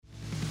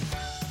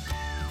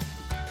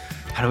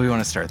How do we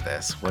want to start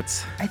this?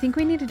 I think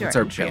we need to do what's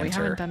our our intro. We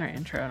banter? haven't done our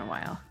intro in a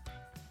while.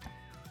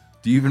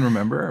 Do you even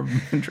remember our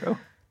intro?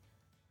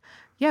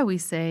 Yeah, we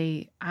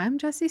say, I'm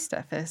Jessie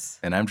Steffes,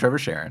 And I'm Trevor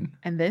Sharon.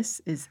 and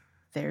this is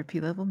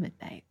Therapy Level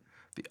Midnight.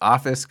 The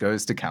office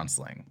goes to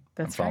counseling.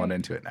 That's I'm falling right.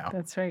 into it now.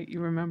 That's right. You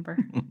remember.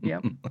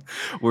 Yep.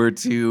 We're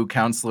two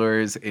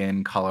counselors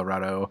in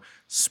Colorado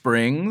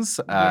Springs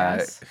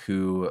Yes.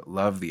 who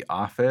love The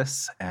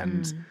Office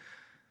and Mm.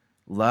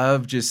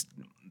 love just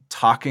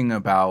talking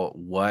about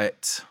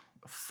what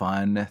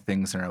fun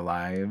things in our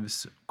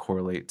lives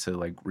correlate to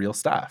like real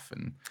stuff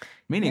and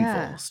meaningful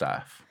Yeah.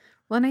 stuff.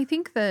 Well, and I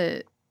think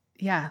that,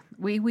 yeah,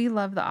 we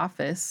love The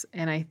Office,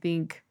 and I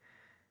think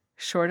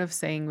short of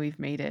saying we've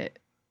made it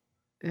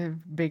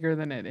bigger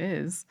than it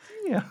is,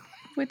 Yeah.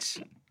 which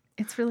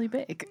it's really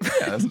big.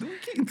 Yeah.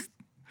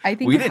 I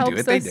think We it didn't do helps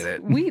it, they us. did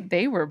it.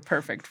 They were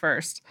perfect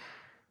first,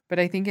 but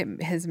I think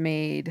it has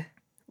made.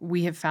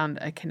 We have found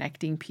a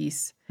connecting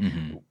piece.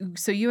 Mhm.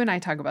 So you and I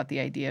talk about the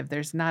idea of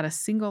there's not a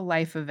single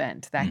life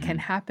event that can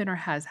happen or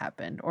has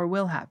happened or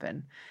will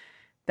happen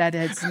that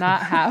does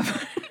not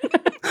have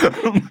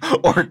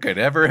Or could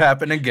ever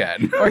happen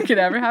again. or could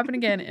ever happen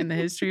again in the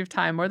history of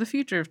time or the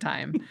future of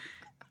time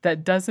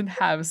that doesn't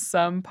have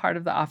some part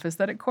of The Office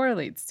that it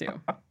correlates to.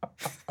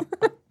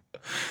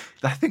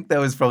 I think that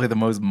was probably the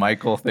most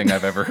Michael thing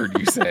I've ever heard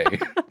you say.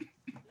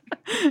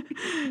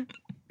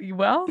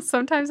 Well,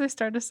 sometimes I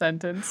start a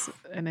sentence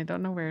and I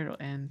don't know where it'll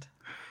end.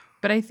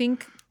 But I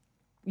think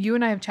you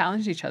and I have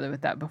challenged each other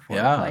with that before.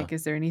 Yeah. Like,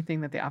 is there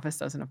anything that The Office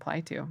doesn't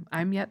apply to?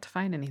 I'm yet to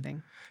find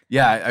anything.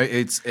 Yeah,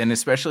 and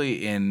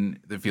especially in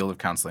the field of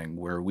counseling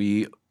where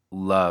we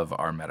love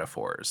our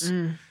metaphors.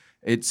 Mm,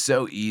 It's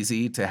so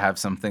easy to have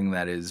something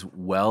that is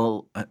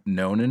well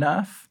known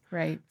enough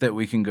right. that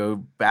we can go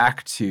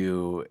back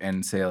to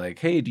and say like,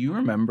 hey, do you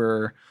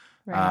remember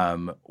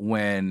Right.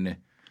 when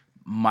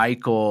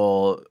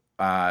Michael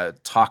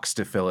talks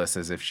to Phyllis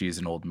as if she's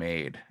an old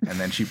maid, and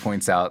then she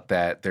points out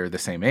that they're the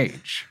same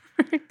age.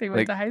 They went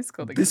like, to high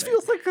school together. This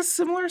feels like a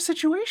similar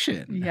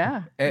situation.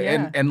 Yeah.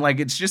 And like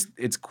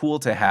it's cool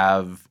to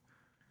have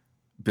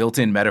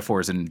built-in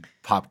metaphors in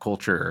pop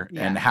culture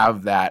and Yeah.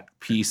 have that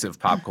piece of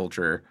pop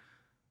culture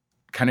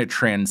kind of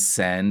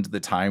transcend the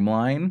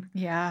timeline.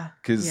 Yeah.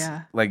 Because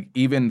Yeah. like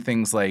even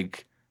things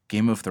like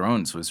Game of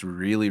Thrones was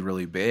really,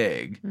 really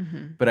big,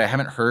 Mm-hmm. but I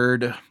haven't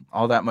heard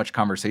all that much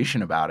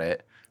conversation about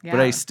it. Yeah.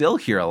 But I still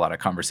hear a lot of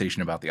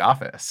conversation about The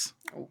Office.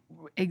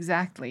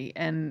 Exactly.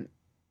 And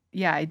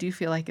yeah, I do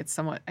feel like it's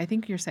somewhat, I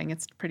think you're saying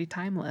it's pretty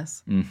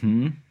timeless.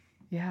 Mm-hmm.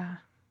 Yeah.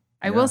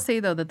 I Yeah. will say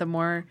though that the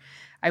more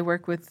I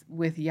work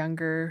with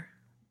younger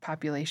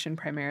population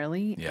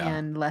primarily, Yeah.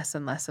 and less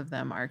of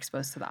them are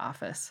exposed to The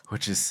Office.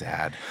 Which is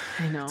sad.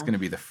 I know. It's going to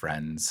be the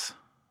Friends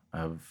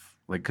of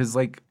like, because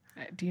like,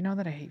 Do you know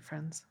that I hate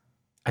Friends?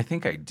 I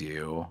think I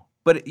do.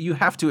 But you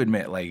have to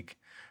admit, like,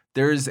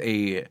 there's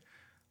a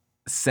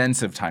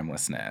sense of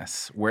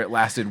timelessness where it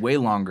lasted way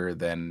longer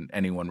than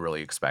anyone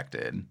really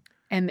expected.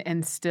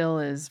 And still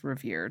is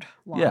revered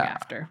long Yeah.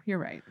 after. You're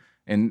right.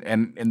 And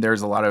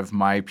there's a lot of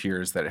my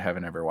peers that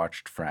haven't ever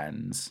watched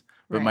Friends,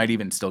 but Right. might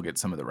even still get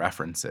some of the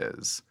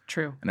references.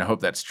 True. And I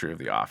hope that's true of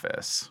The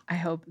Office. I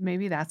hope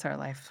maybe that's our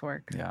life's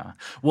work. Yeah.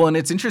 Well, and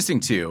it's interesting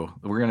too.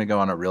 We're going to go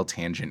on a real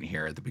tangent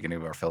here at the beginning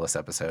of our Phyllis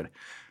episode.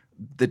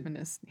 I'm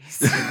gonna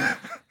sneeze.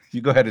 You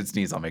go ahead and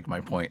sneeze. I'll make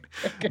my point.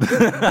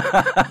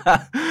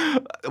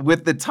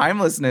 With the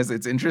timelessness,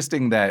 it's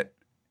interesting that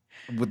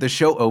the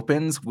show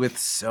opens with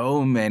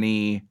so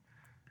many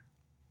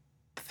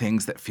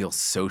things that feel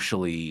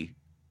socially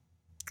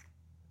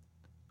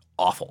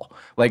awful.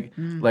 Like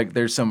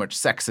there's so much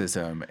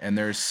sexism and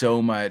there's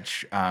so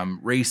much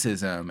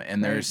racism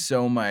and there's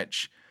so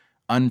much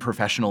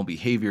unprofessional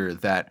behavior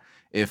that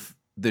if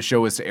the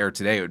show was to air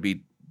today, it would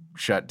be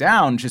shut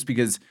down just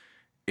because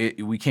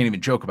we can't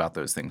even joke about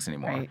those things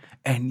anymore. Right.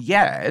 And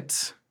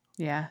yet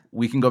Yeah.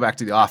 we can go back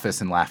to The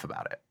Office and laugh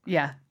about it.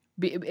 Yeah.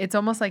 It's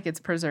almost like it's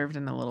preserved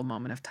in a little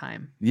moment of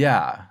time.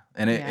 Yeah.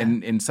 And Yeah.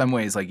 and in some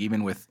ways, like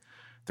even with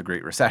the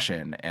Great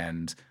Recession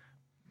and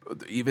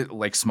even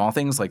like small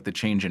things like the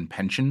change in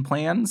pension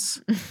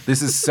plans,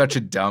 this is such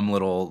a dumb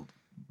little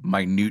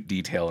minute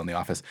detail in The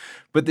Office.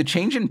 But the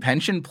change in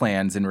pension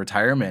plans and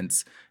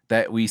retirements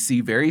that we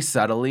see very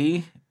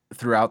subtly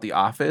throughout The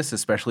Office,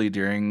 especially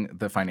during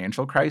the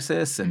financial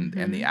crisis and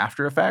the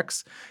after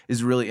effects,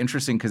 is really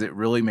interesting because it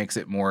really makes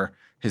it more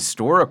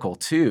historical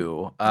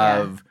too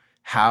of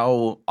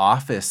how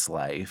office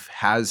life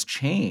has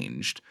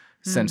changed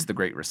since the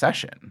Great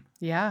Recession.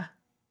 Yeah.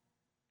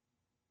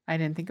 I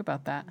didn't think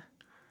about that.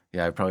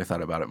 Yeah, I probably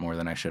thought about it more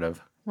than I should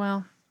have.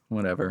 Well,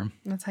 Whatever.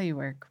 that's how you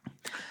work.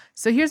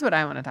 So here's what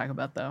I want to talk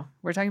about, though.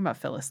 We're talking about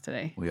Phyllis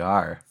today. We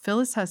are.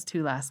 Phyllis has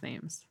 2 last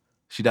names.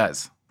 She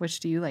does. Which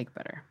do you like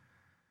better?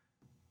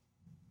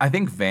 I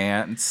think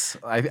Vance.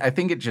 I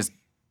think it just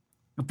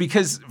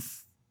because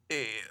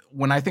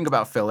when I think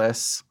about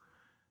Phyllis,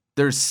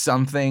 there's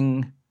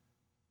something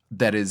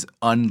that is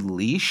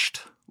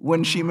unleashed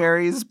when she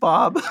marries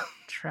Bob.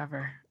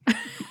 Trevor.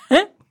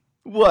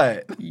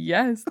 What?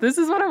 Yes, this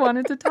is what I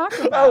wanted to talk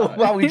Oh, about.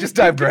 wow, we just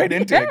dived right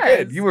into it.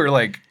 Good. Yes. You were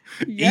like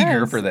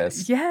eager for Yes.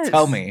 this. Yes.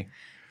 Tell me.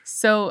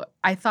 So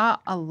I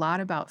thought a lot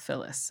about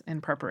Phyllis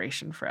in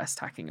preparation for us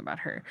talking about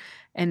her.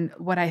 And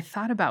what I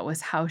thought about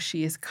was how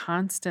she is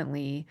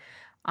constantly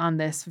on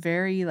this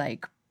very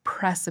like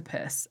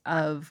precipice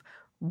of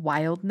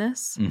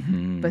wildness,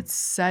 Mm-hmm. but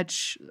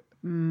such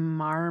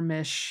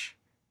marmish,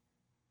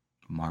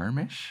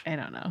 Marmish? I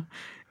don't know.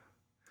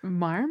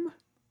 Marm?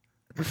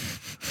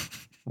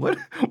 What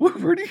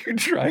word are you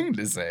trying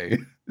to say?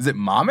 Is it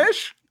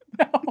momish?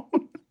 No.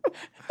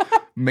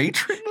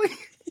 Matronly?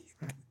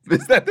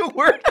 Is that the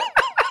word?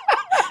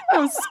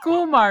 Oh,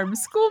 school marm.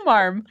 School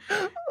marm.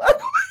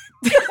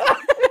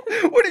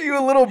 What are you,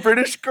 a little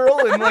British girl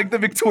in like the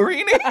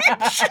Victorian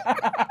age?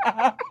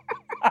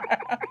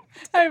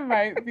 I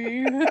might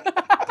be.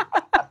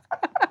 A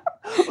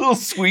little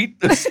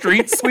the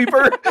street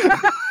sweeper.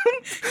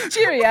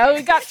 Cheerio,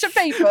 we got your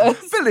papers.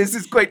 Phyllis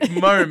is quite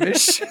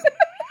marmish.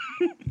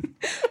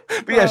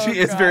 But yeah, Oh, she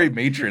is God. very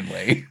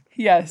matronly.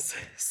 Yes.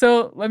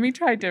 So let me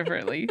try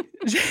differently.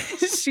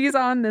 She's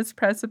on this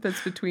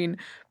precipice between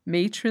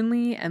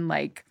matronly and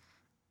like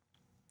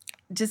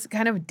just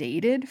kind of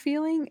dated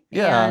feeling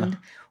Yeah. and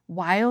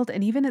wild,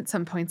 and even at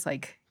some points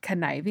like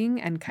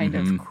conniving and kind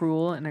Mhm. of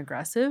cruel and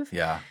aggressive.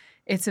 Yeah.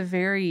 It's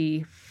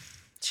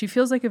she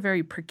feels like a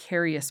very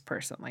precarious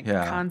person, like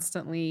Yeah.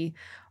 constantly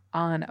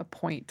on a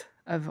point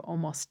of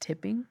almost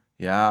tipping.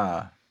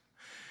 Yeah.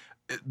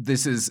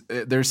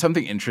 There's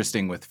something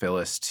interesting with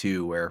Phyllis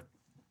too, where,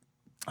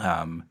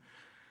 and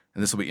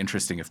this will be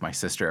interesting if my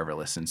sister ever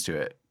listens to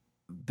it.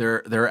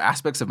 There are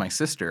aspects of my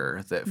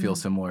sister that feel Mhm.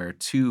 similar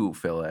to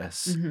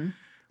Phyllis, Mm-hmm.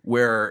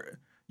 where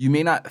you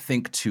may not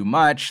think too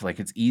much, like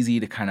it's easy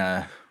to kind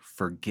of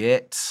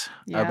forget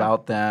Yeah.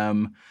 about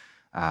them,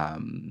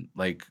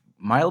 like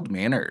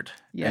mild-mannered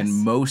Yes.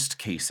 in most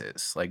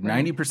cases, like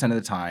Right. 90%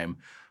 of the time,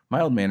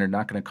 mild-mannered,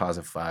 not going to cause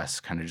a fuss,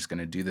 kind of just going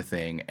to do the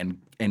thing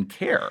and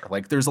care.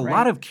 Like there's a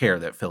lot Right. of care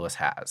that Phyllis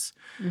has,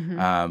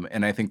 Mm-hmm.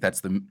 and I think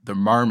that's the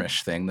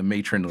marmish thing, the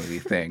matronly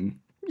thing.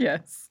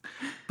 Yes.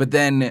 But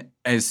then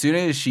as soon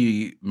as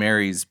she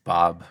marries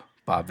Bob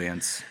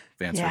Vance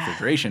Yeah.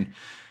 Refrigeration,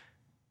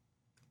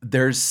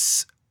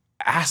 there's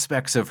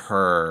aspects of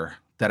her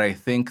that I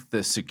think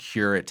the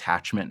secure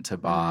attachment to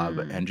Bob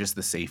and just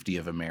the safety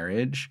of a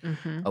marriage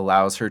Mm-hmm.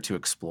 allows her to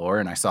explore.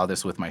 And I saw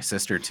this with my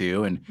sister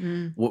too. And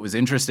Mm. what was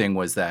interesting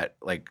was that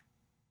like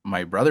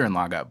my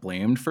brother-in-law got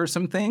blamed for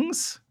some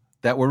things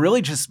that were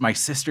really just my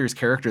sister's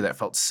character that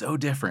felt so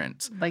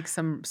different. Like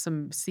some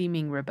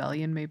seeming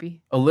rebellion,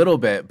 maybe. A little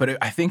bit, but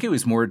I think it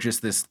was more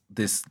just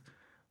this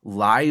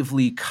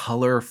lively,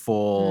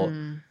 colorful,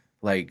 Mm.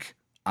 like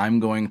I'm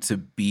going to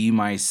be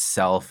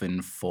myself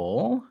in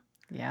full.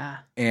 Yeah.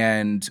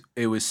 And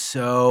it was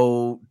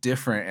so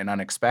different and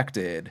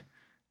unexpected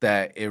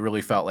that it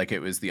really felt like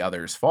it was the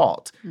other's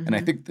fault. And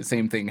I Mhm. think the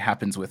same thing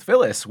happens with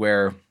Phyllis,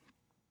 where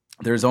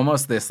there's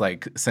almost this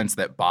like sense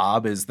that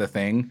Bob is the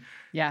thing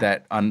Yeah.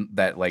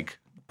 that like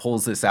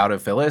pulls this out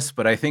of Phyllis.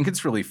 But I think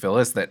it's really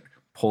Phyllis that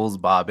pulls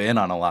Bob in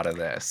on a lot of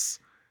this.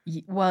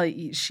 Well,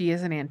 she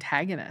is an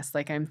antagonist.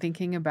 Like I'm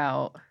thinking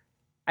about,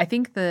 I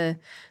think the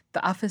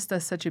Office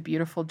does such a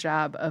beautiful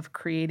job of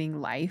creating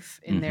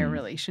life in their Mhm.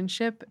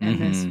 relationship and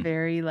this Mhm.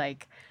 very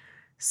like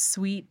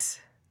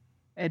sweet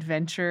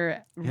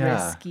adventure,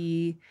 Yeah.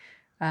 risky.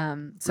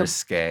 So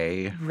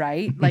Risque.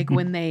 right, like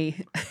when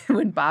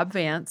Bob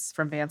Vance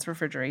from Vance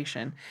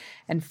Refrigeration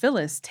and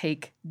Phyllis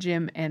take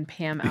Jim and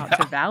Pam out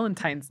to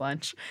Valentine's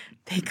lunch,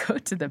 they go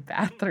to the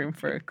bathroom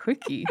for a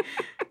quickie.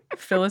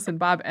 Phyllis and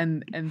Bob,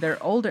 and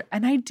they're older.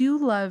 And I do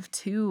love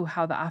too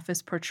how The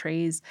Office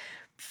portrays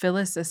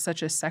Phyllis as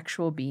such a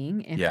sexual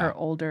being in Yeah. her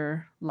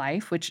older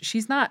life, which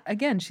she's not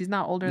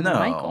older than No.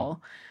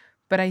 Michael.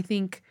 But I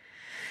think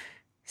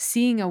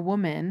seeing a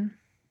woman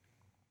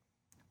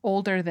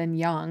older than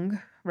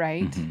young,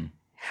 right? Mhm.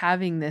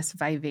 Having this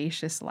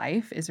vivacious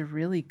life is a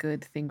really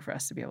good thing for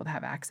us to be able to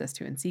have access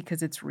to and see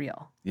because it's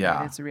real. right?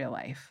 Yeah. It's real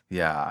life.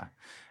 Yeah.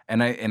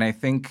 And I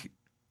think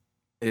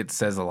it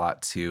says a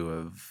lot too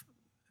of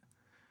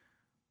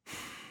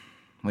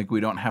like we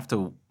don't have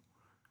to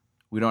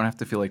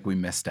feel like we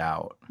missed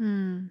out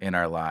in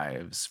our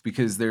lives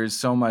because there's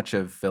so much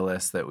of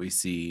Phyllis that we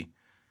see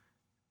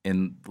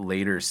in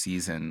later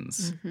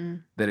seasons Mm-hmm.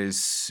 that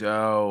is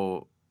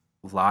so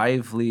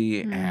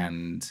lively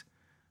and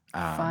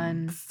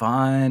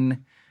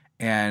fun.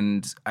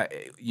 And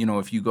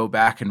if you go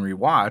back and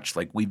rewatch,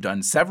 like we've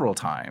done several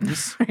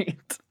times,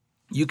 Right.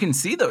 you can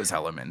see those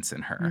elements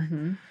in her,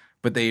 Mm-hmm.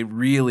 but they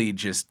really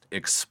just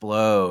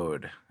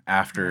explode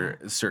after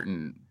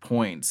certain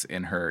points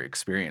in her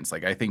experience.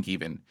 Like I think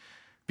even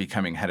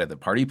becoming head of the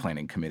party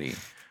planning committee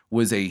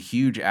was a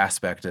huge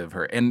aspect of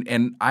her.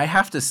 And I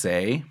have to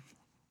say,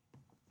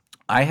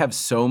 I have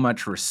so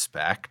much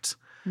respect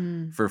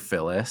for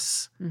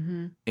Phyllis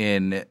Mm-hmm.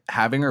 in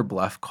having her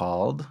bluff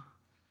called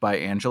by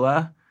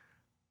Angela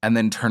and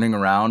then turning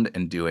around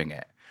and doing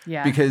it.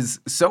 Yeah. Because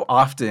so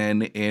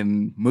often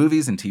in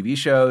movies and TV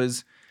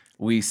shows,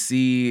 we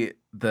see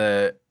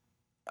the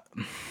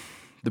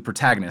the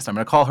protagonist, I'm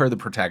going to call her the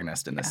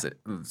protagonist in this.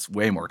 It's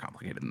way more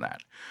complicated than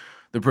that.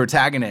 The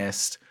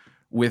protagonist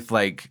with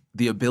like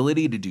the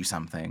ability to do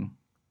something,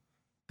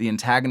 the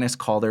antagonist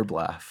call their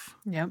bluff,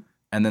 Yep.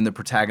 and then the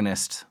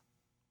protagonist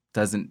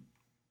doesn't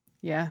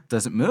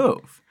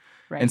move.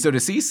 Right. And so to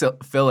see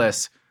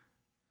Phyllis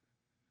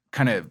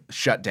kind of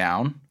shut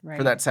down for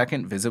Right. that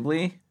second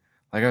visibly,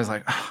 like I was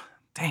like, oh,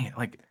 dang it,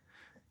 like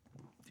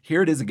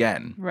here it is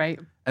again. Right.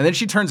 And then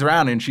she turns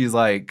around and she's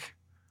like,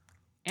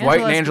 Dwight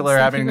and Angela's Angela are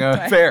been having sleeping an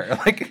with affair.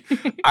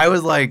 Like, I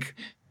was like,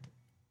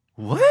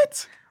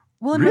 what?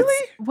 Well, and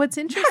Really? what's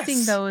interesting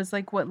Yes. though is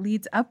like what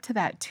leads up to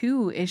that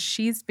too is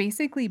she's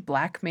basically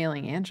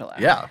blackmailing Angela.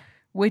 Yeah.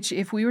 Which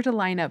if we were to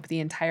line up the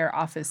entire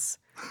office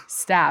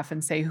staff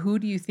and say, who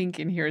do you think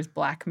in here is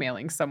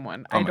blackmailing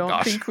someone? Oh I my don't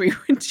gosh. think we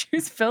would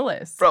choose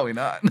Phyllis. Probably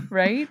not.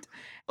 Right?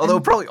 Although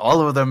probably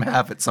all of them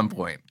have at some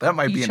point. That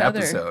might be Each an other.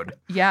 episode.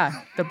 Yeah.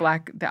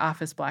 The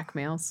office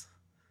blackmails.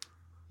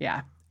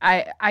 Yeah.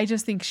 I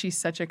just think she's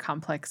such a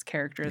complex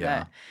character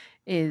Yeah.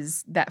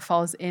 that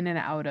falls in and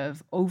out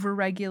of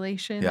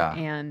overregulation Yeah.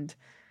 and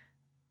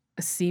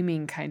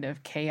seeming kind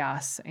of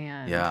chaos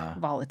and Yeah.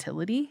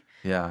 volatility,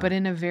 Yeah. but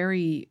in a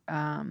very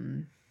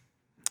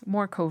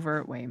more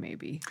covert way,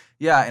 maybe.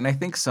 Yeah, and I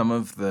think some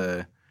of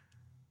the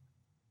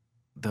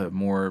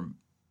more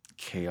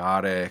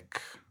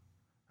chaotic,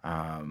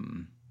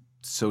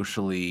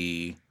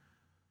 socially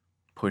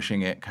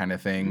pushing it kind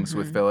of things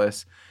with Mhm.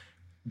 Phyllis,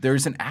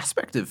 there's an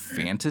aspect of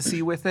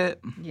fantasy with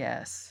it.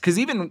 Yes. Because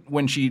even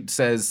when she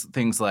says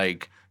things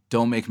like,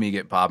 don't make me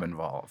get Bob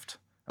involved.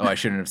 Oh, I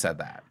shouldn't have said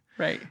that.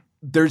 Right.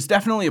 There's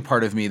definitely a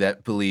part of me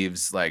that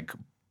believes like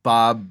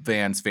Bob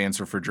Vance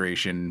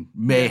Refrigeration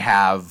may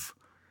have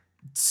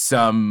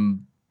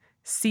some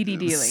Seedy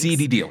dealings.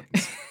 seedy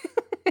dealings.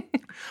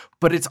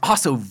 But it's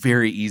also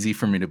very easy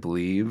for me to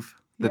believe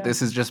that Yeah.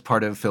 this is just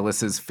part of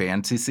Phyllis's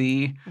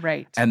fantasy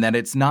Right. and that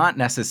it's not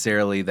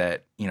necessarily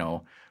that,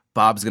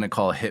 Bob's going to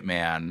call a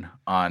hitman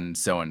on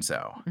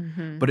so-and-so.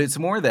 Mhm. But it's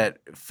more that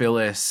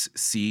Phyllis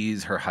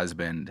sees her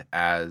husband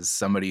as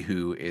somebody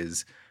who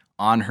is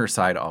on her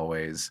side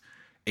always,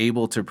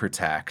 able to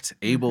protect,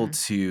 able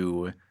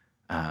to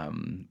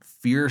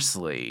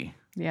fiercely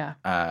Yeah.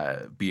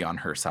 be on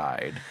her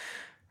side.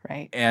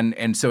 Right.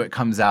 And so it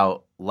comes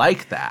out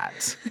like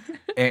that.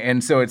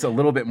 And so it's a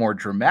little bit more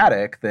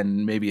dramatic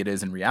than maybe it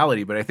is in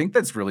reality. But I think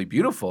that's really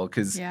beautiful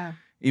because Yeah.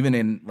 even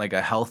in like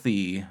a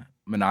healthy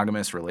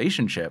monogamous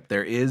relationship,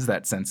 there is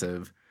that sense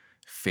of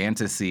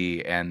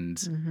fantasy and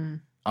Mhm.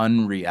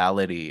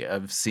 unreality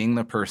of seeing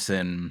the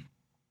person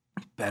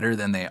better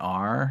than they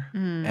are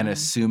and Mm.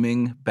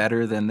 assuming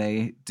better than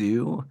they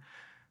do.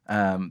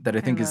 That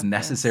I think is love this.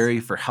 necessary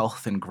for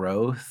health and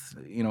growth,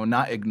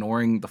 not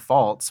ignoring the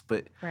faults,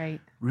 but Right.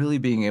 really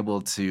being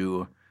able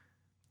to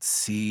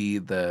see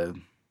the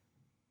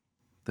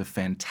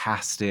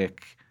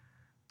fantastic,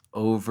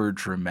 over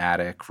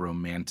dramatic,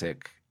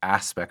 romantic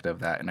aspect of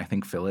that. And I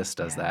think Phyllis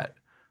does Yeah. that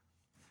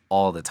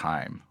all the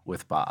time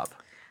with Bob.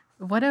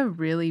 What a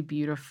really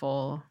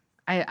beautiful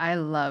I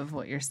love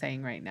what you're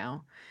saying right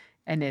now.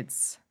 And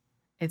it's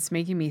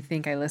making me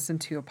think. I listened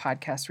to a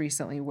podcast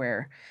recently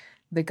where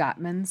the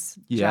Gottmans,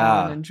 Yeah.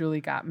 John and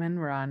Julie Gottman,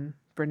 were on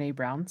Brene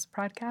Brown's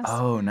podcast.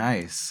 Oh,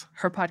 nice.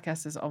 Her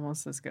podcast is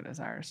almost as good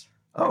as ours.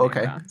 Oh, Brene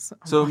okay. Brown's.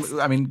 So, Almost.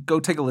 I mean, go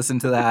take a listen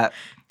to that.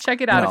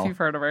 Check it out no. if you've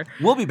heard of her.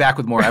 We'll be back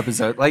with more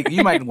episodes. Like,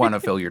 you might want to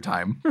fill your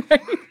time.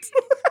 Right.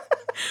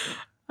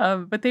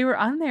 But they were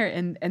on there,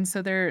 and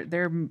so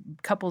they're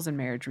couples and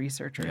marriage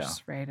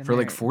researchers, right? And For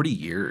like they're 40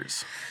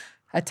 years.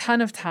 a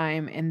ton of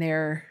time, and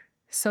they're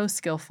so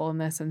skillful in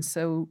this and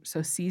so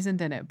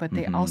seasoned in it. But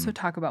they also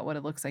talk about what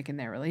it looks like in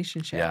their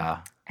relationship.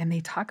 Yeah. And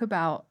they talk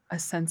about a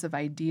sense of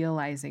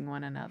idealizing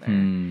one another,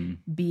 Hmm.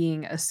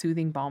 being a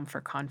soothing balm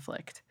for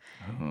conflict.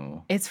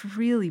 Oh. It's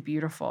really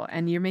beautiful.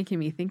 And you're making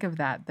me think of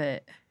that,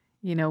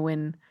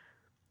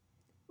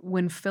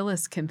 when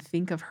Phyllis can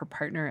think of her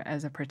partner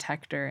as a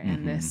protector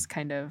and this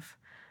kind of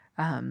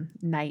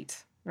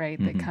knight, right,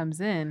 that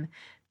comes in,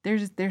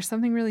 there's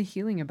something really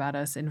healing about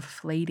us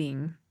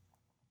inflating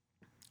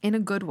in a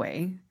good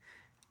way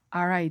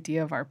our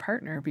idea of our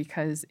partner,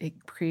 because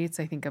it creates,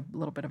 I think, a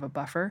little bit of a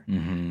buffer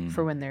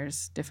for when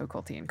there's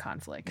difficulty and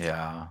conflict.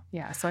 Yeah.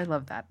 Yeah. So I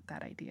love that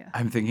idea.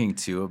 I'm thinking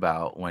too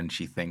about when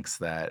she thinks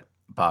that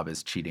Bob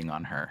is cheating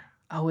on her.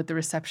 Oh, with the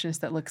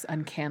receptionist that looks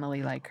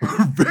uncannily like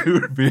her.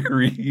 very,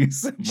 very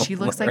similar. She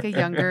looks like a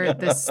younger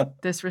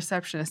this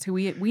receptionist who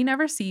we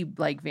never see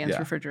like Vance Yeah.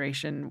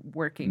 Refrigeration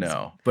working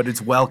No, but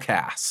it's well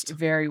cast.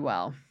 very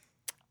well.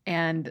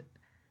 And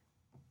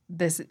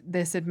this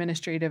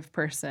administrative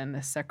person,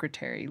 this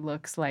secretary,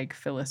 looks like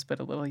Phyllis but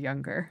a little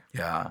younger.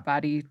 Yeah.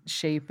 Body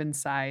shape and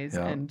size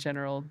Yeah. and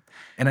general.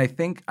 And I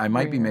think I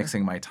might be Rare.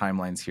 mixing my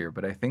timelines here,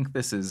 but I think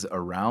this is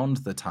around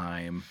the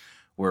time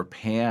where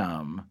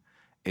Pam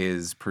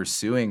is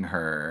pursuing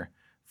her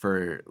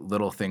for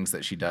little things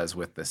that she does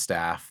with the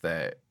staff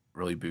that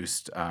really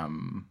boost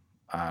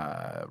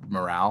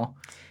morale.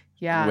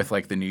 Yeah. With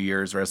like the New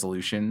Year's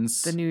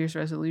resolutions. the New Year's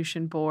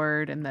resolution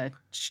board and the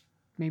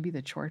maybe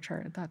the chore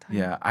chart at that time.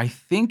 Yeah, I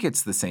think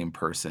it's the same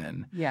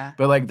person. Yeah.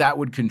 But like that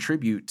would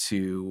contribute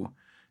to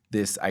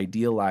this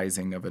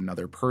idealizing of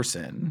another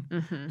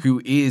person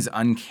who is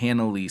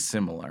uncannily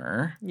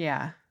similar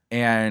Yeah.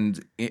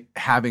 and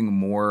having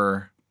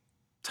more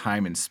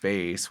time and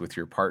space with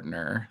your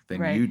partner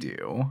than you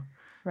do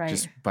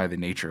just by the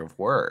nature of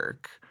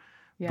work.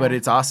 Yeah. But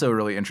it's also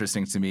really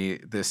interesting to me,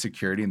 the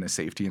security and the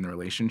safety in the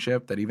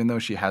relationship, that even though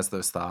she has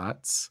those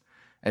thoughts,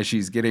 as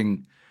she's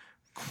getting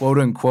quote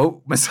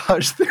unquote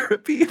massage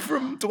therapy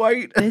from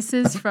Dwight. This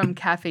is from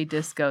Cafe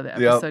Disco, the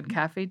episode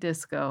Cafe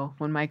Disco,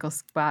 when Michael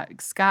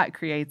Scott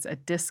creates a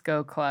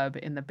disco club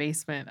in the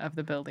basement of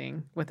the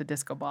building with a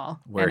disco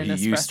ball. Where and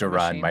he used to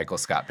run machine. Michael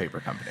Scott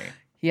Paper Company.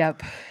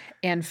 Yep.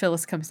 And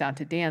Phyllis comes down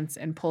to dance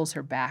and pulls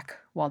her back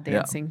while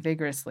dancing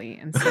vigorously.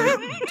 And so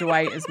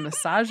Dwight is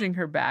massaging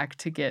her back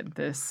to get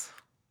this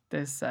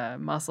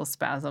muscle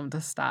spasm to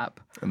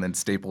stop. And then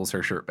staples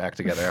her shirt back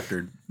together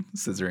after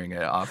scissoring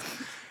it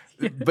off.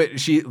 But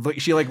she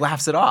like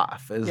laughs it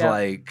off. It's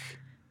like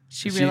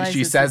she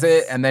says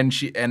it, and then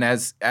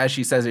as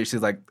she says it,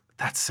 she's like,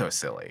 "That's so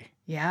silly."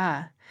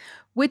 Yeah,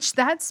 which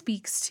that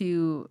speaks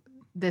to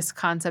this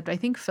concept. I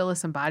think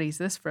Phyllis embodies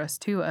this for us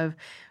too.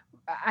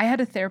 I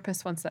had a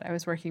therapist once that I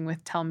was working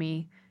with tell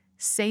me,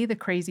 "Say the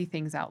crazy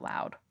things out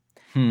loud."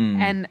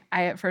 And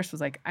I at first was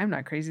like, "I'm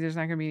not crazy. There's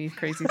not going to be any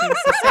crazy things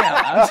to say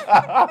out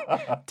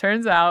loud."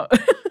 Turns out,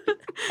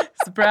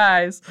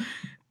 surprise.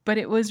 But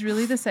it was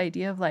really this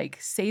idea of like,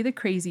 say the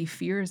crazy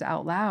fears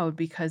out loud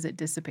because it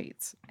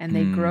dissipates and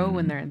they grow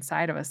when they're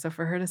inside of us. So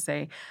for her to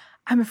say,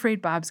 I'm afraid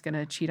Bob's going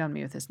to cheat on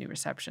me with this new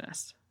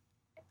receptionist,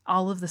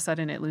 all of a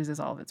sudden it loses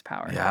all of its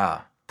power.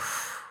 Yeah.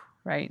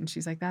 Right. And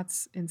she's like,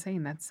 that's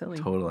insane. That's silly.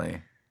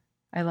 Totally.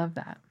 I love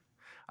that.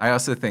 I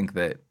also think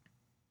that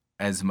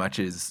as much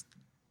as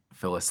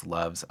Phyllis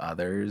loves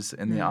others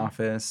in the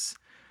office,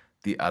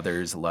 the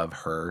others love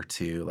her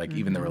too. Like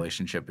even the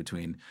relationship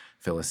between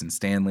Phyllis and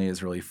Stanley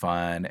is really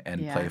fun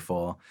and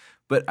playful.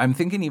 But I'm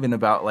thinking even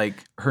about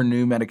like her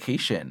new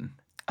medication.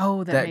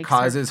 Oh, that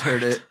causes her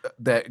to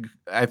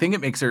I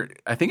think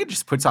it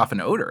just puts off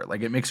an odor.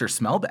 Like it makes her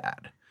smell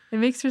bad. It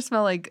makes her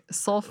smell like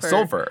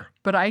sulfur.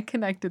 But I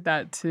connected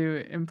that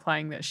to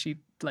implying that she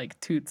like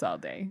toots all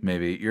day.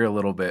 Maybe you're a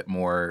little bit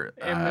more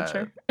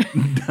immature.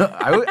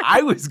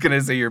 I was gonna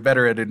say you're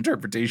better at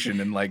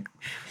interpretation and like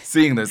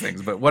seeing those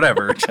things, but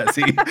whatever,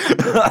 Jesse.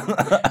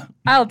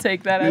 I'll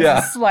take that as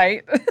a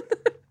slight.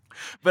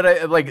 But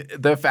I like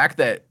the fact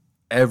that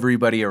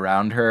everybody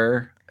around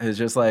her is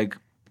just like,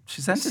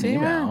 she sent an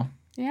email.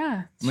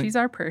 Yeah, she's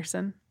our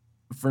person.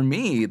 For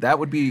me, that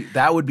would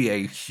be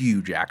a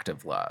huge act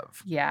of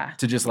love. Yeah.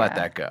 To just let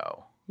that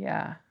go.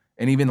 Yeah.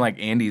 And even like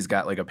Andy's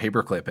got like a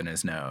paperclip in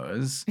his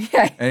nose.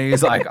 Yeah. And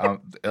he's like,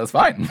 that's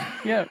fine.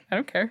 Yeah, I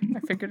don't care. I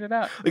figured it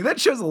out. Like that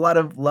shows a lot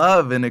of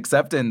love and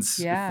acceptance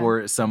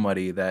for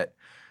somebody that,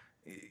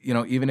 you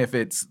know, even if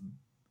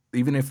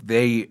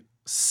they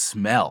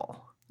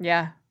smell.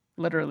 Yeah,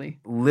 literally.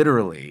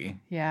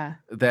 Yeah.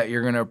 That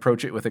you're going to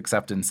approach it with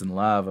acceptance and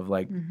love of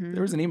like,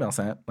 there was an email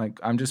sent. Like,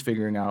 I'm just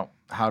figuring out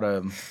how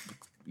to,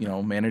 you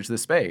know, manage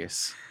this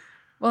space.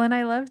 Well, and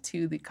I love,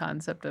 too, the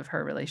concept of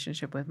her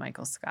relationship with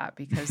Michael Scott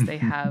because they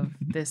have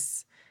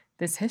this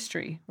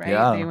history, right?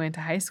 Yeah. They went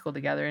to high school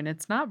together, and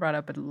it's not brought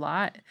up a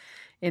lot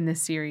in the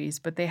series,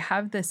 but they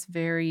have this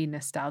very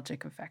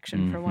nostalgic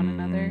affection for one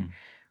another,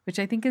 which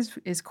I think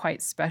is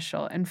quite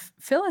special. And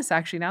Phyllis,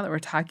 actually, now that we're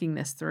talking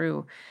this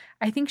through,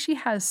 I think she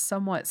has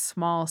somewhat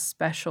small,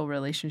 special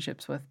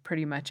relationships with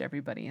pretty much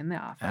everybody in the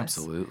office.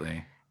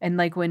 Absolutely. And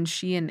like when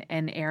she and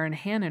Erin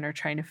Hannon are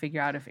trying to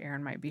figure out if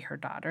Erin might be her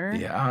daughter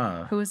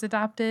who was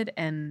adopted,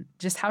 and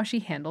just how she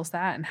handles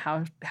that and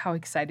how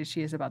excited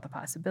she is about the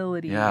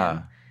possibility. Yeah.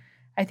 And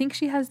I think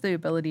she has the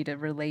ability to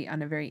relate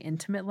on a very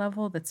intimate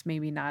level that's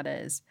maybe not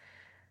as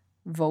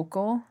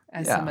vocal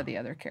as some of the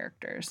other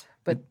characters,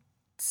 but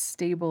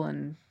stable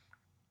and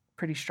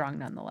pretty strong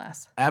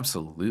nonetheless.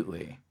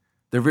 Absolutely.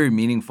 They're very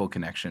meaningful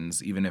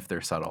connections, even if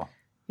they're subtle.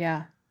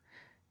 Yeah.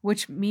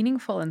 Which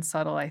meaningful and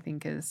subtle, I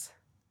think, is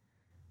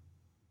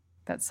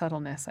that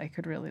subtleness I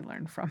could really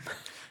learn from.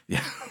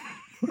 Yeah.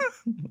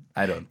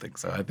 I don't think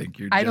so. I think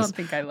I don't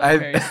think I love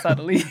very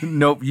subtly.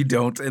 Nope, you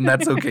don't. And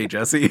that's okay,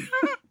 Jesse.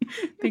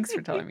 Thanks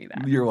for telling me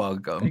that. You're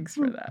welcome. Thanks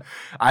for that.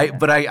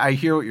 But I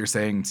hear what you're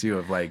saying too,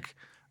 of like,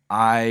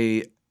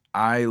 I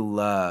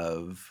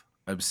love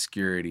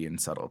obscurity and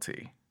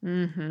subtlety.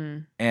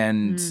 And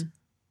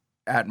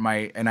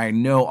I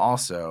know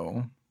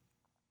also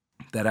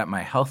that at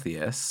my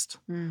healthiest,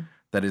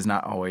 that is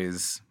not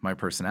always my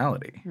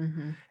personality.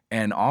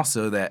 And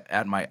also that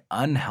at my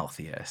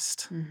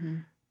unhealthiest,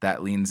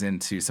 that leans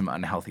into some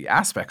unhealthy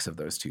aspects of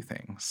those two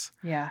things.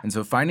 Yeah. And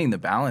so finding the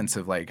balance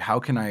of like, how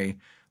can I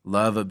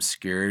love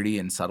obscurity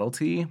and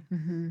subtlety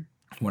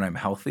when I'm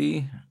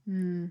healthy?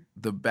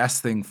 The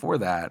best thing for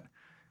that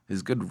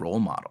is good role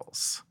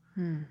models.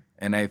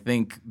 And I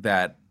think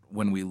that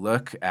when we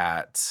look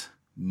at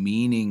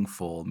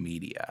meaningful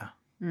media,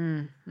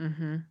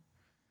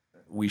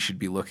 we should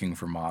be looking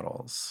for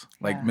models.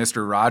 Like Yeah.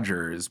 Mr.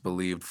 Rogers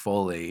believed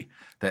fully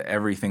that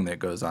everything that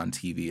goes on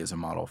TV is a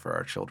model for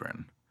our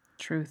children.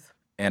 Truth.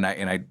 And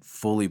I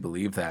fully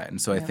believe that. And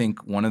so I Yeah.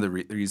 think one of the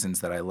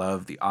reasons that I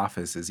love The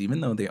Office is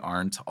even though they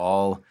aren't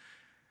all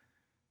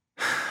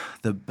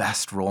the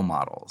best role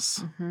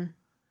models, Hmm.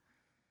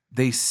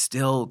 they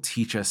still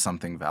teach us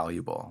something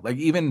valuable. Like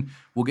even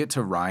we'll get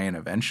to Ryan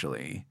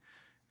eventually.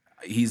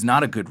 He's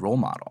not a good role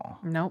model,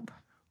 Nope.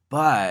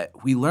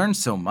 but we learn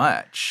so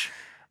much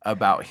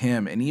about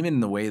him and even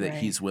the way that Right.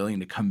 he's willing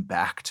to come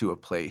back to a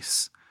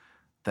place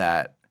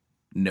that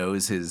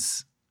knows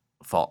his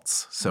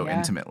faults so Yeah.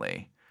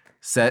 intimately.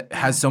 Yeah.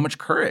 Has so much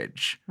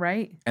courage.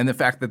 Right. And the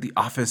fact that The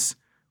Office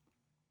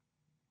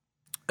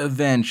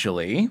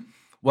eventually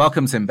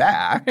welcomes him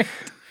back,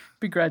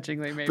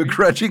 Begrudgingly, maybe.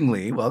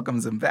 begrudgingly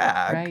welcomes him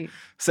back, Right.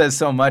 says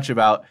so much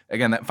about,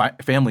 again,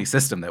 that family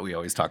system that we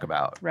always talk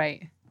about.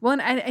 Right. Well,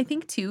 and I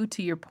think too,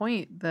 to your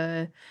point,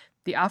 the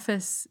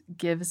Office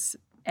gives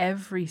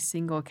every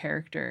single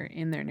character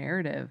in their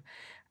narrative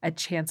a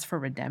chance for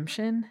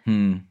redemption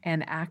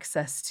and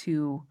access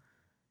to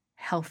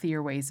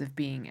healthier ways of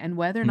being. And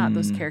whether or not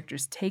those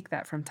characters take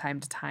that from time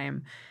to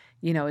time,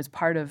 is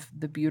part of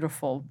the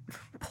beautiful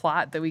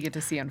plot that we get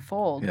to see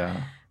unfold.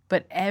 Yeah.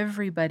 But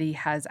everybody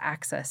has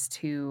access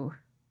to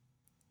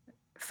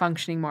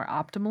functioning more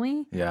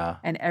optimally. Yeah.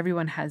 And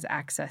everyone has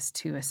access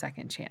to a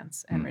second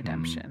chance and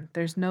redemption.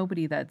 There's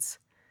nobody that's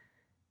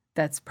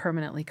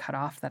permanently cut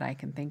off that I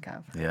can think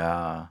of.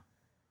 Yeah.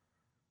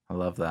 I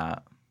love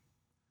that.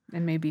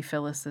 And maybe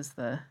Phyllis is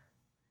the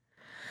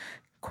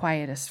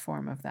quietest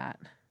form of that,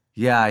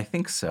 Yeah, I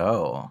think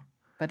so.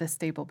 but a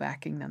stable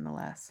backing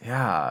nonetheless.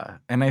 Yeah.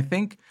 And I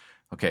think,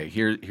 okay,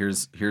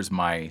 here's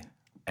my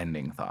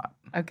ending thought.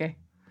 Okay.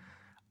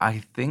 I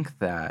think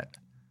that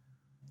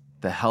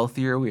the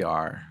healthier we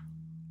are,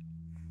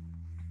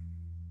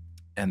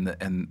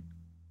 and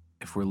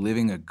if we're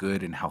living a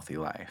good and healthy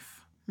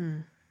life,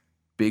 Hmm.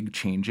 big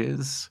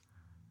changes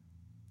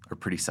are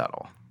pretty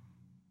subtle.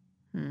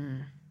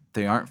 Hmm.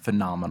 They aren't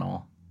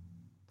phenomenal.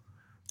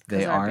 They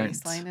 'Cause our aren't.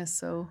 baseline is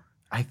so.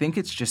 I think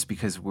it's just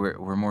because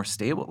we're more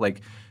stable.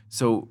 Like,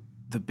 so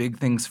the big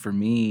things for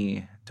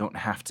me don't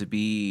have to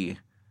be,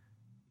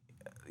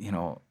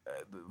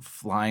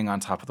 flying on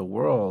top of the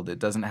world. It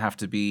doesn't have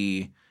to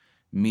be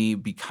me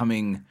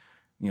becoming,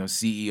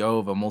 CEO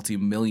of a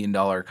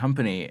multi-million-dollar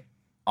company.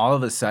 All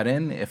of a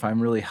sudden, if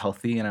I'm really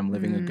healthy and I'm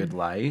living a good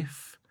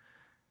life,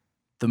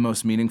 the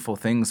most meaningful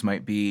things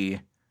might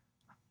be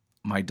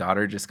my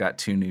daughter just got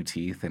 2 new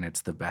teeth and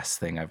it's the best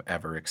thing I've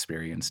ever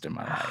experienced in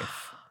my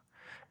life.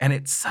 And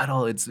it's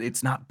subtle.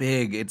 It's not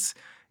big. It's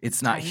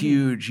not Tiny.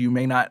 huge. You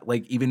may not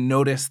even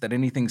notice that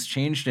anything's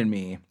changed in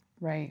me.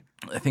 Right.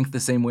 I think the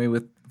same way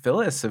with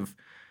Phyllis of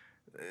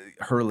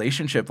her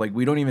relationship. Like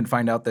we don't even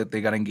find out that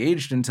they got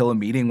engaged until a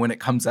meeting when it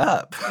comes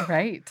up.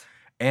 Right.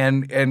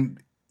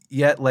 And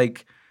yet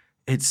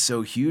it's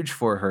so huge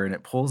for her and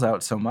it pulls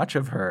out so much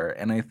of her.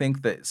 And I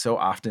think that so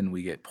often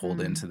we get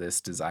pulled into this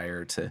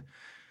desire to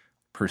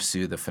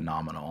pursue the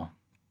phenomenal.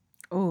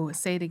 Oh,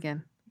 say it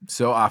again.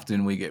 So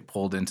often we get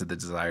pulled into the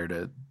desire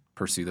to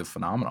pursue the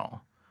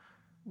phenomenal.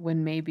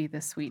 When maybe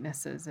the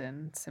sweetness is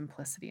in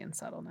simplicity and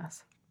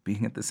subtleness.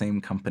 Being at the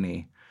same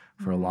company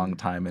for a long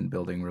time and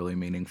building really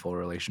meaningful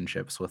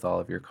relationships with all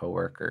of your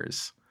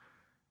coworkers.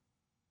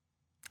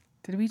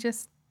 Did we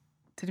just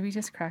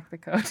crack the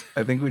code?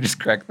 I think we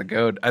just cracked the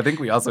code. I think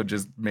we also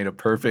just made a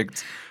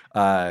perfect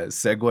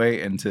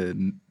segue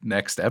into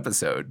next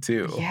episode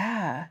too.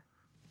 Yeah.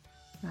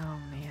 Oh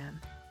man.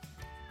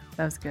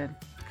 That was good.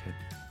 Okay.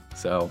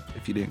 So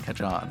if you didn't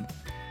catch on,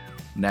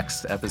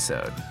 next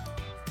episode,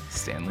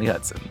 Stanley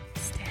Hudson.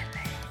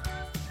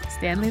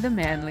 Stanley the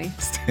Manly.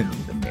 Stanley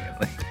the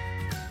Manly.